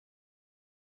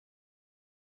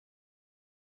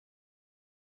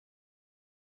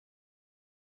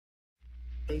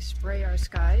They spray our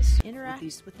skies, interacts with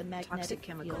these with the magnetic toxic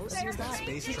chemicals. field of your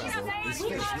body. Space travel is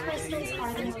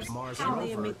space. Mars And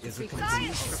they rover emit the is a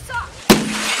frequencies.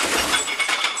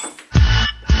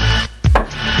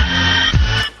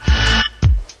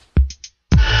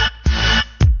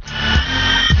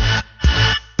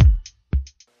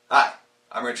 Hi,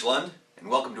 I'm Rich Lund, and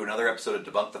welcome to another episode of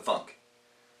Debunk the Funk.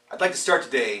 I'd like to start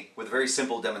today with a very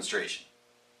simple demonstration.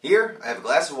 Here, I have a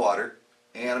glass of water,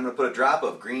 and I'm going to put a drop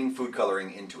of green food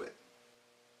coloring into it.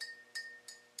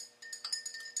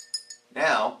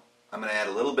 Now, I'm going to add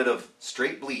a little bit of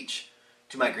straight bleach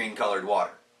to my green colored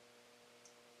water.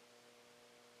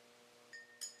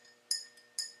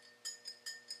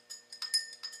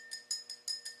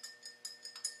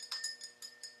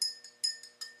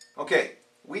 Okay,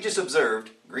 we just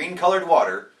observed green colored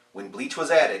water, when bleach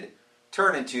was added,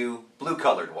 turn into blue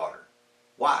colored water.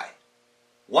 Why?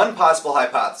 One possible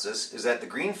hypothesis is that the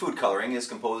green food coloring is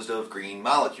composed of green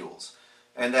molecules,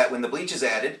 and that when the bleach is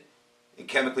added, it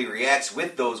chemically reacts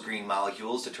with those green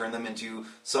molecules to turn them into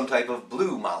some type of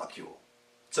blue molecule.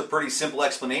 It's a pretty simple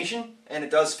explanation, and it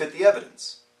does fit the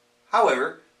evidence.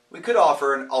 However, we could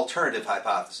offer an alternative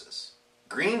hypothesis.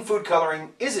 Green food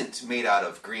coloring isn't made out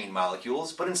of green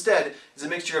molecules, but instead is a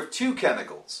mixture of two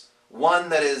chemicals. One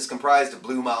that is comprised of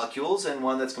blue molecules and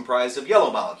one that's comprised of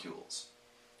yellow molecules.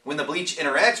 When the bleach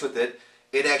interacts with it,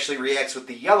 it actually reacts with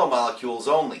the yellow molecules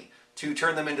only to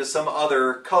turn them into some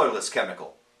other colorless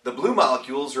chemical. The blue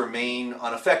molecules remain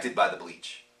unaffected by the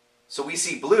bleach. So we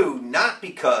see blue not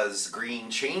because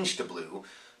green changed to blue,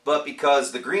 but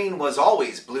because the green was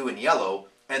always blue and yellow,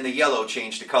 and the yellow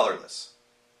changed to colorless.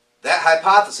 That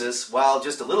hypothesis, while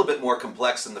just a little bit more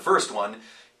complex than the first one,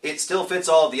 it still fits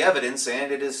all of the evidence,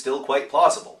 and it is still quite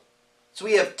plausible. So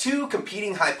we have two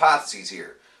competing hypotheses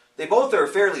here. They both are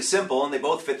fairly simple, and they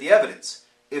both fit the evidence.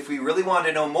 If we really wanted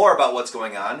to know more about what's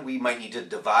going on, we might need to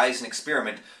devise an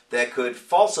experiment that could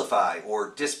falsify or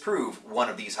disprove one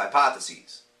of these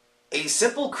hypotheses. A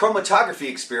simple chromatography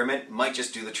experiment might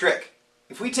just do the trick.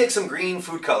 If we take some green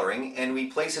food coloring and we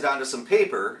place it onto some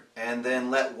paper and then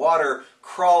let water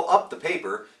crawl up the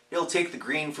paper, it'll take the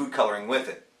green food coloring with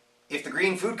it. If the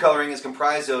green food coloring is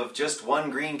comprised of just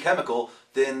one green chemical,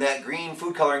 then that green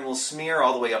food coloring will smear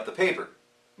all the way up the paper.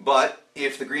 But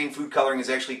if the green food coloring is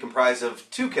actually comprised of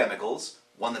two chemicals,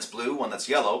 one that's blue, one that's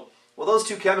yellow, well, those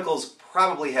two chemicals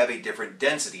probably have a different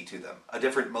density to them, a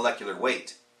different molecular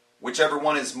weight. Whichever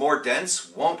one is more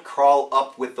dense won't crawl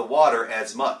up with the water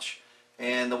as much,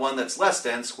 and the one that's less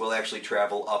dense will actually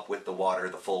travel up with the water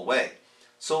the full way.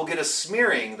 So we'll get a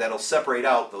smearing that'll separate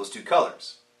out those two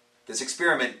colors. This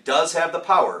experiment does have the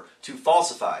power to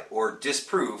falsify or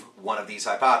disprove one of these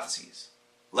hypotheses.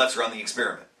 Let's run the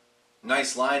experiment.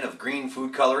 Nice line of green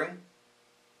food coloring.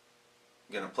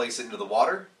 I'm going to place it into the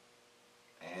water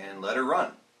and let her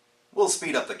run. We'll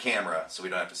speed up the camera so we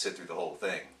don't have to sit through the whole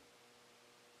thing.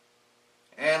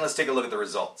 And let's take a look at the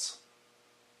results.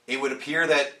 It would appear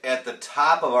that at the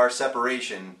top of our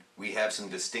separation we have some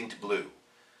distinct blue.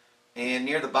 And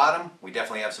near the bottom we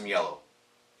definitely have some yellow.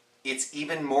 It's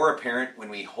even more apparent when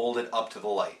we hold it up to the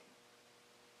light.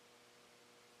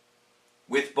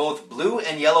 With both blue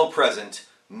and yellow present,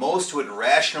 most would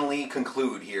rationally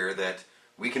conclude here that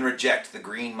we can reject the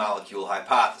green molecule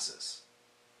hypothesis.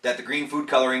 That the green food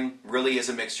coloring really is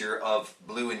a mixture of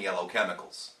blue and yellow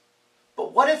chemicals.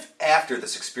 But what if after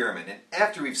this experiment, and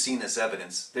after we've seen this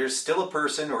evidence, there's still a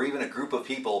person or even a group of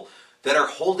people that are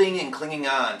holding and clinging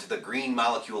on to the green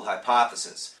molecule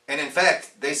hypothesis, and in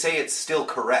fact, they say it's still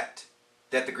correct,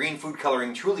 that the green food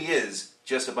coloring truly is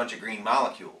just a bunch of green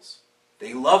molecules.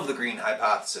 They love the green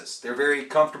hypothesis. They're very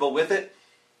comfortable with it.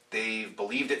 They've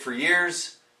believed it for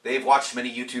years. They've watched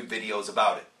many YouTube videos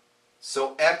about it.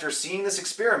 So after seeing this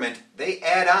experiment, they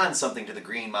add on something to the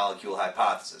green molecule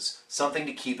hypothesis, something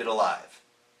to keep it alive.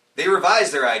 They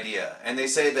revise their idea, and they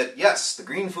say that yes, the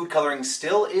green food coloring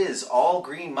still is all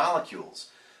green molecules,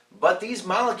 but these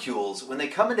molecules, when they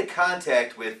come into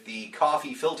contact with the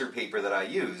coffee filter paper that I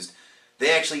used,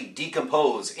 they actually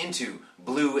decompose into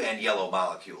blue and yellow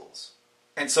molecules.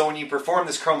 And so when you perform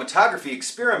this chromatography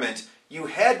experiment, you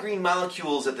had green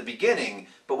molecules at the beginning,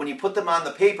 but when you put them on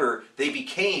the paper, they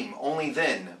became only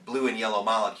then blue and yellow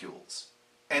molecules.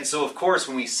 And so of course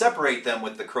when we separate them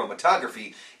with the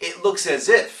chromatography, it looks as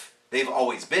if they've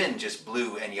always been just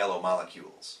blue and yellow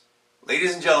molecules.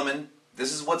 Ladies and gentlemen,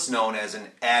 this is what's known as an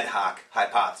ad hoc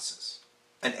hypothesis.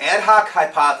 An ad hoc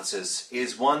hypothesis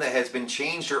is one that has been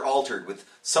changed or altered with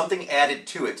something added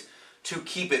to it to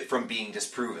keep it from being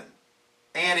disproven.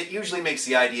 And it usually makes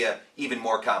the idea even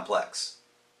more complex.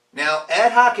 Now,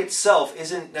 ad hoc itself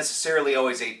isn't necessarily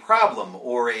always a problem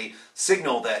or a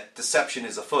signal that deception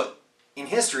is afoot. In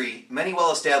history, many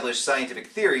well-established scientific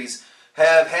theories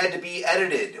have had to be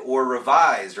edited or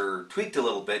revised or tweaked a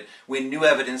little bit when new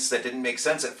evidence that didn't make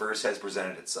sense at first has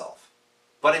presented itself.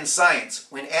 But in science,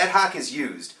 when ad hoc is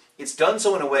used, it's done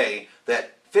so in a way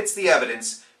that fits the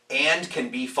evidence and can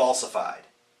be falsified.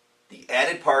 The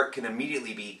added part can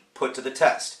immediately be put to the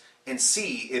test and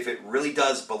see if it really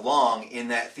does belong in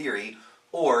that theory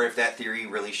or if that theory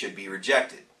really should be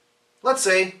rejected. Let's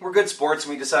say we're good sports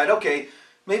and we decide, okay,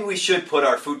 maybe we should put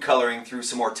our food coloring through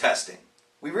some more testing.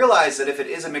 We realize that if it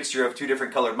is a mixture of two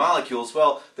different colored molecules,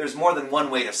 well, there's more than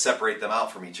one way to separate them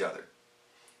out from each other.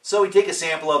 So we take a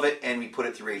sample of it and we put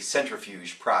it through a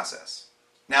centrifuge process.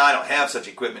 Now I don't have such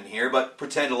equipment here, but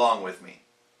pretend along with me.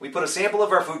 We put a sample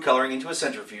of our food coloring into a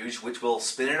centrifuge, which will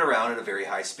spin it around at a very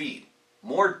high speed.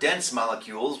 More dense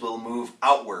molecules will move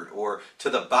outward or to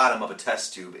the bottom of a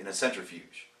test tube in a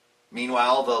centrifuge.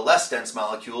 Meanwhile, the less dense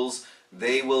molecules,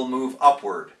 they will move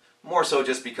upward, more so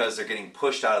just because they're getting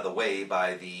pushed out of the way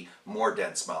by the more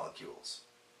dense molecules.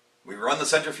 We run the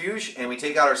centrifuge and we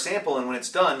take out our sample, and when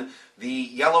it's done, the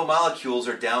yellow molecules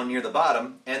are down near the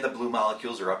bottom and the blue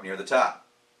molecules are up near the top.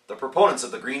 The proponents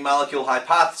of the green molecule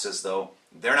hypothesis, though,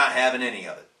 they're not having any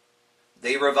of it.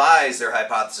 They revise their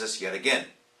hypothesis yet again.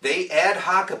 They ad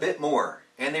hoc a bit more,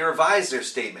 and they revise their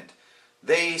statement.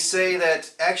 They say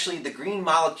that actually the green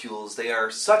molecules, they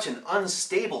are such an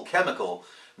unstable chemical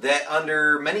that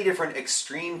under many different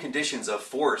extreme conditions of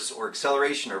force or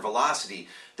acceleration or velocity,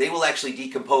 they will actually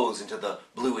decompose into the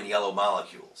blue and yellow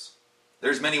molecules.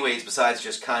 There's many ways besides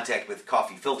just contact with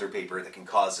coffee filter paper that can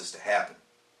cause this to happen.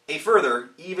 A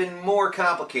further, even more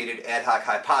complicated ad hoc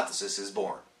hypothesis is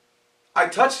born. I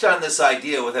touched on this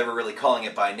idea with ever really calling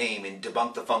it by name in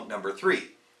Debunk The Funk number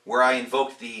 3, where I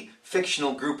invoked the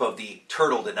fictional group of the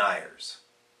turtle deniers.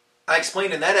 I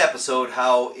explained in that episode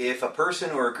how if a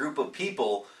person or a group of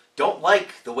people don't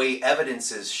like the way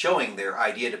evidence is showing their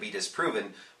idea to be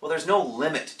disproven, well, there's no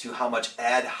limit to how much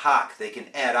ad hoc they can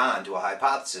add on to a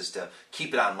hypothesis to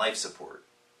keep it on life support.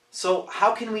 So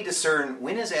how can we discern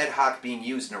when is ad hoc being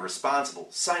used in a responsible,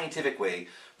 scientific way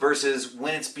versus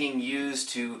when it's being used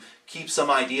to keep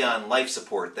some idea on life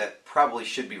support that probably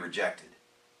should be rejected?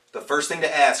 The first thing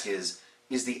to ask is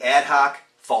the ad hoc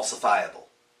falsifiable?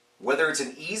 Whether it's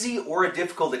an easy or a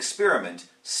difficult experiment,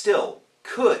 still,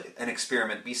 could an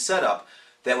experiment be set up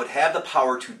that would have the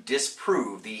power to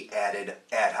disprove the added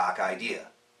ad hoc idea?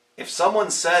 If someone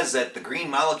says that the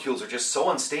green molecules are just so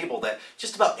unstable that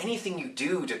just about anything you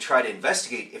do to try to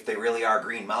investigate if they really are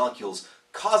green molecules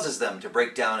causes them to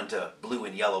break down into blue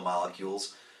and yellow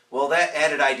molecules, well, that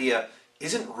added idea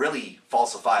isn't really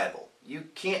falsifiable. You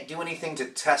can't do anything to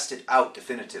test it out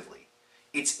definitively.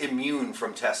 It's immune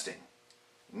from testing.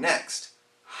 Next,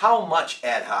 how much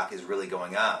ad hoc is really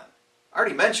going on? I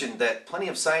already mentioned that plenty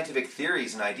of scientific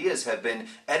theories and ideas have been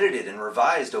edited and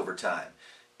revised over time.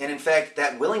 And in fact,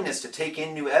 that willingness to take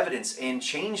in new evidence and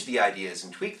change the ideas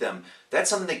and tweak them, that's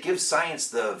something that gives science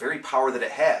the very power that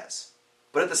it has.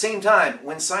 But at the same time,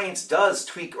 when science does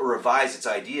tweak or revise its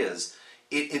ideas,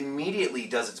 it immediately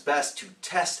does its best to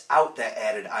test out that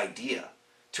added idea,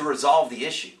 to resolve the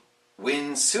issue.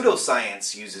 When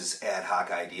pseudoscience uses ad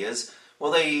hoc ideas,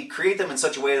 well, they create them in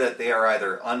such a way that they are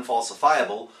either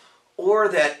unfalsifiable, or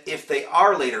that if they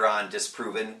are later on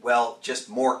disproven, well, just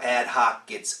more ad hoc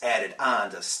gets added on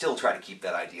to still try to keep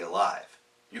that idea alive.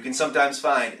 You can sometimes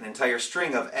find an entire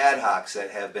string of ad hocs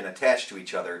that have been attached to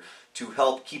each other to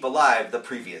help keep alive the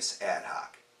previous ad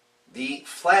hoc. The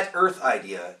flat earth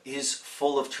idea is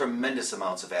full of tremendous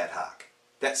amounts of ad hoc.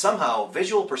 That somehow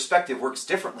visual perspective works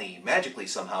differently, magically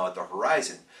somehow, at the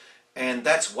horizon. And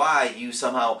that's why you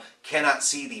somehow cannot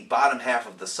see the bottom half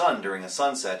of the sun during a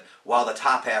sunset while the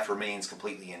top half remains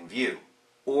completely in view.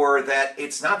 Or that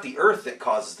it's not the Earth that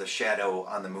causes the shadow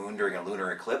on the moon during a lunar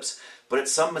eclipse, but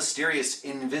it's some mysterious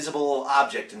invisible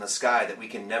object in the sky that we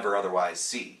can never otherwise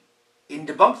see. In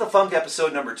Debunk the Funk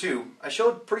episode number 2, I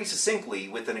showed pretty succinctly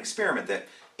with an experiment that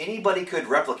anybody could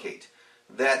replicate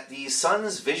that the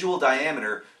sun's visual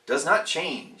diameter does not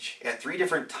change at 3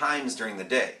 different times during the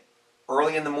day.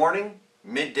 Early in the morning,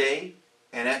 midday,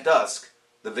 and at dusk,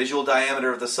 the visual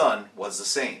diameter of the sun was the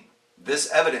same. This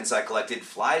evidence I collected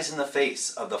flies in the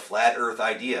face of the flat earth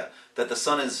idea that the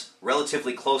sun is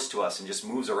relatively close to us and just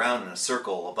moves around in a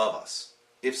circle above us.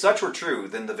 If such were true,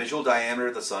 then the visual diameter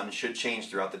of the sun should change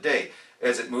throughout the day,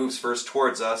 as it moves first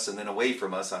towards us and then away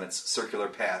from us on its circular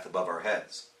path above our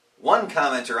heads. One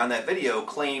commenter on that video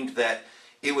claimed that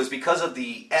it was because of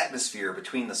the atmosphere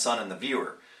between the sun and the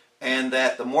viewer, and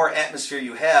that the more atmosphere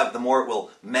you have, the more it will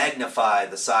magnify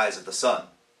the size of the sun.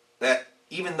 That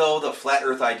Even though the flat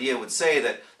earth idea would say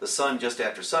that the sun just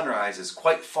after sunrise is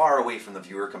quite far away from the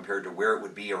viewer compared to where it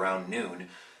would be around noon,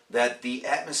 that the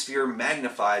atmosphere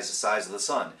magnifies the size of the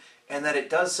sun, and that it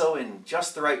does so in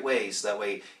just the right way, so that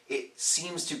way it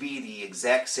seems to be the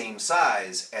exact same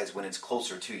size as when it's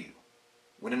closer to you.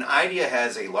 When an idea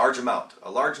has a large amount,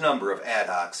 a large number of ad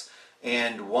hocs,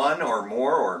 and one or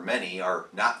more or many are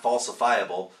not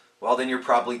falsifiable, well then you're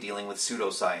probably dealing with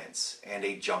pseudoscience and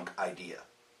a junk idea.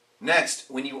 Next,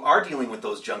 when you are dealing with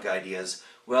those junk ideas,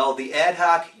 well, the ad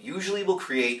hoc usually will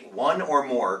create one or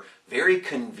more very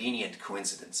convenient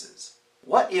coincidences.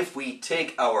 What if we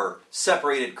take our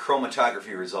separated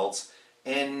chromatography results,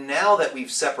 and now that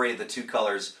we've separated the two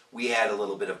colors, we add a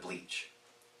little bit of bleach?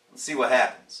 Let's see what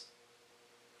happens.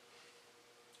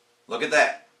 Look at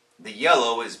that. The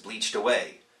yellow is bleached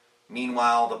away.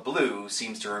 Meanwhile, the blue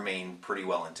seems to remain pretty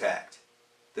well intact.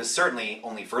 This certainly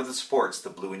only further supports the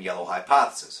blue and yellow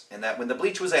hypothesis, in that when the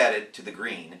bleach was added to the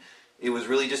green, it was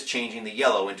really just changing the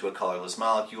yellow into a colorless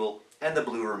molecule, and the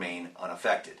blue remained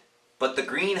unaffected. But the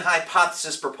green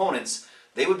hypothesis proponents,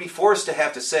 they would be forced to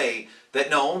have to say that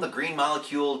no, the green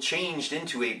molecule changed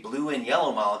into a blue and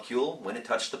yellow molecule when it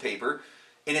touched the paper,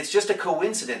 and it's just a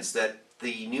coincidence that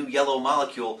the new yellow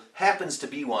molecule happens to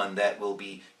be one that will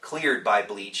be cleared by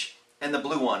bleach, and the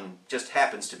blue one just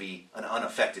happens to be an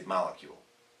unaffected molecule.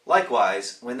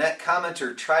 Likewise, when that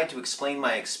commenter tried to explain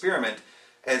my experiment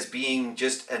as being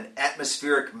just an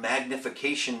atmospheric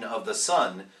magnification of the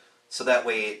sun, so that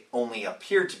way it only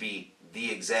appeared to be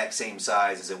the exact same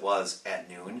size as it was at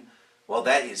noon, well,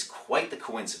 that is quite the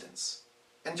coincidence.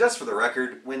 And just for the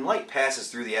record, when light passes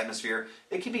through the atmosphere,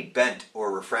 it can be bent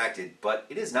or refracted, but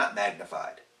it is not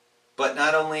magnified. But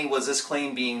not only was this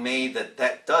claim being made that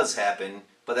that does happen,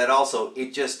 but that also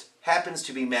it just happens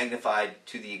to be magnified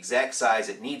to the exact size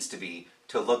it needs to be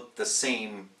to look the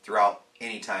same throughout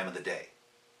any time of the day.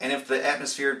 And if the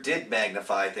atmosphere did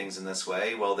magnify things in this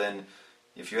way, well then,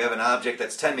 if you have an object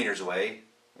that's 10 meters away,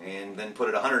 and then put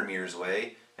it 100 meters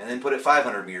away, and then put it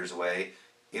 500 meters away,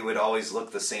 it would always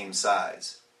look the same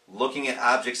size. Looking at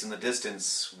objects in the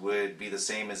distance would be the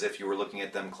same as if you were looking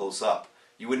at them close up.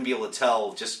 You wouldn't be able to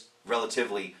tell just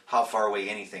relatively how far away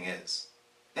anything is.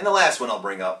 And the last one I'll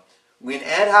bring up, when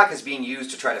ad hoc is being used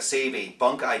to try to save a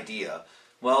bunk idea,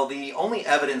 well, the only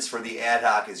evidence for the ad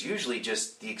hoc is usually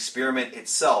just the experiment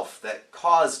itself that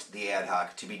caused the ad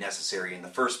hoc to be necessary in the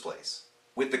first place.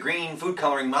 With the green food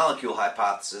coloring molecule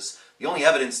hypothesis, the only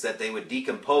evidence that they would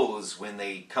decompose when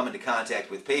they come into contact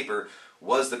with paper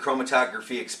was the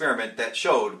chromatography experiment that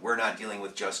showed we're not dealing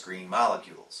with just green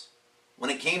molecules. When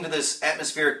it came to this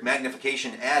atmospheric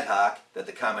magnification ad hoc that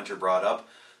the commenter brought up,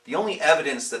 the only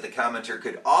evidence that the commenter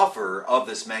could offer of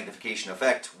this magnification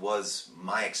effect was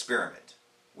my experiment.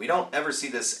 We don't ever see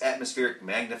this atmospheric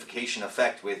magnification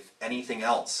effect with anything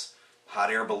else.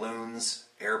 Hot air balloons,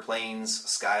 airplanes,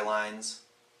 skylines.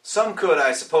 Some could,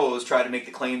 I suppose, try to make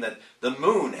the claim that the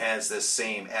moon has this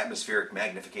same atmospheric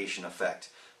magnification effect,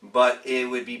 but it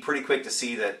would be pretty quick to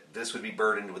see that this would be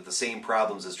burdened with the same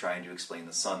problems as trying to explain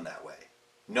the sun that way.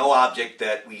 No object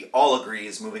that we all agree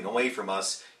is moving away from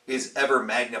us is ever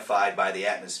magnified by the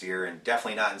atmosphere, and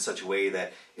definitely not in such a way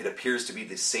that it appears to be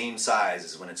the same size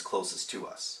as when it's closest to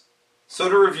us. So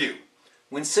to review,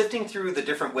 when sifting through the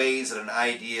different ways that an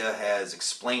idea has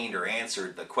explained or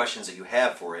answered the questions that you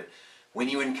have for it, when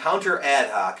you encounter ad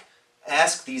hoc,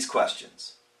 ask these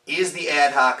questions. Is the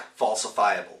ad hoc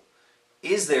falsifiable?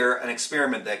 Is there an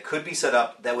experiment that could be set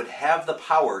up that would have the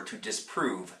power to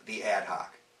disprove the ad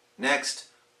hoc? Next,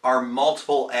 are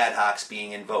multiple ad hocs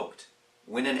being invoked?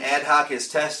 When an ad hoc is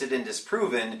tested and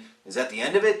disproven, is that the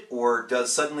end of it, or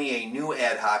does suddenly a new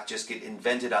ad hoc just get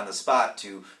invented on the spot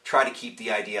to try to keep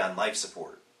the idea on life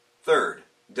support? Third,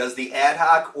 does the ad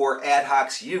hoc or ad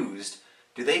hocs used,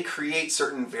 do they create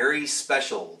certain very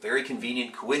special, very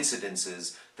convenient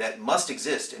coincidences that must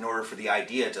exist in order for the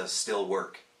idea to still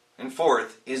work? And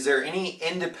fourth, is there any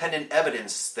independent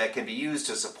evidence that can be used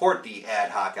to support the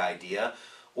ad hoc idea,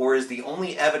 or is the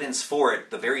only evidence for it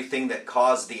the very thing that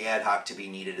caused the ad hoc to be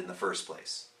needed in the first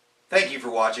place? Thank you for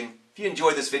watching. If you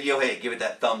enjoyed this video, hey, give it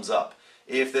that thumbs up.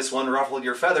 If this one ruffled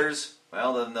your feathers,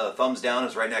 well, then the thumbs down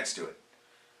is right next to it.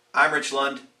 I'm Rich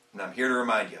Lund, and I'm here to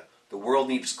remind you, the world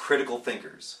needs critical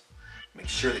thinkers. Make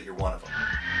sure that you're one of them.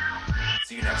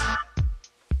 See you next time.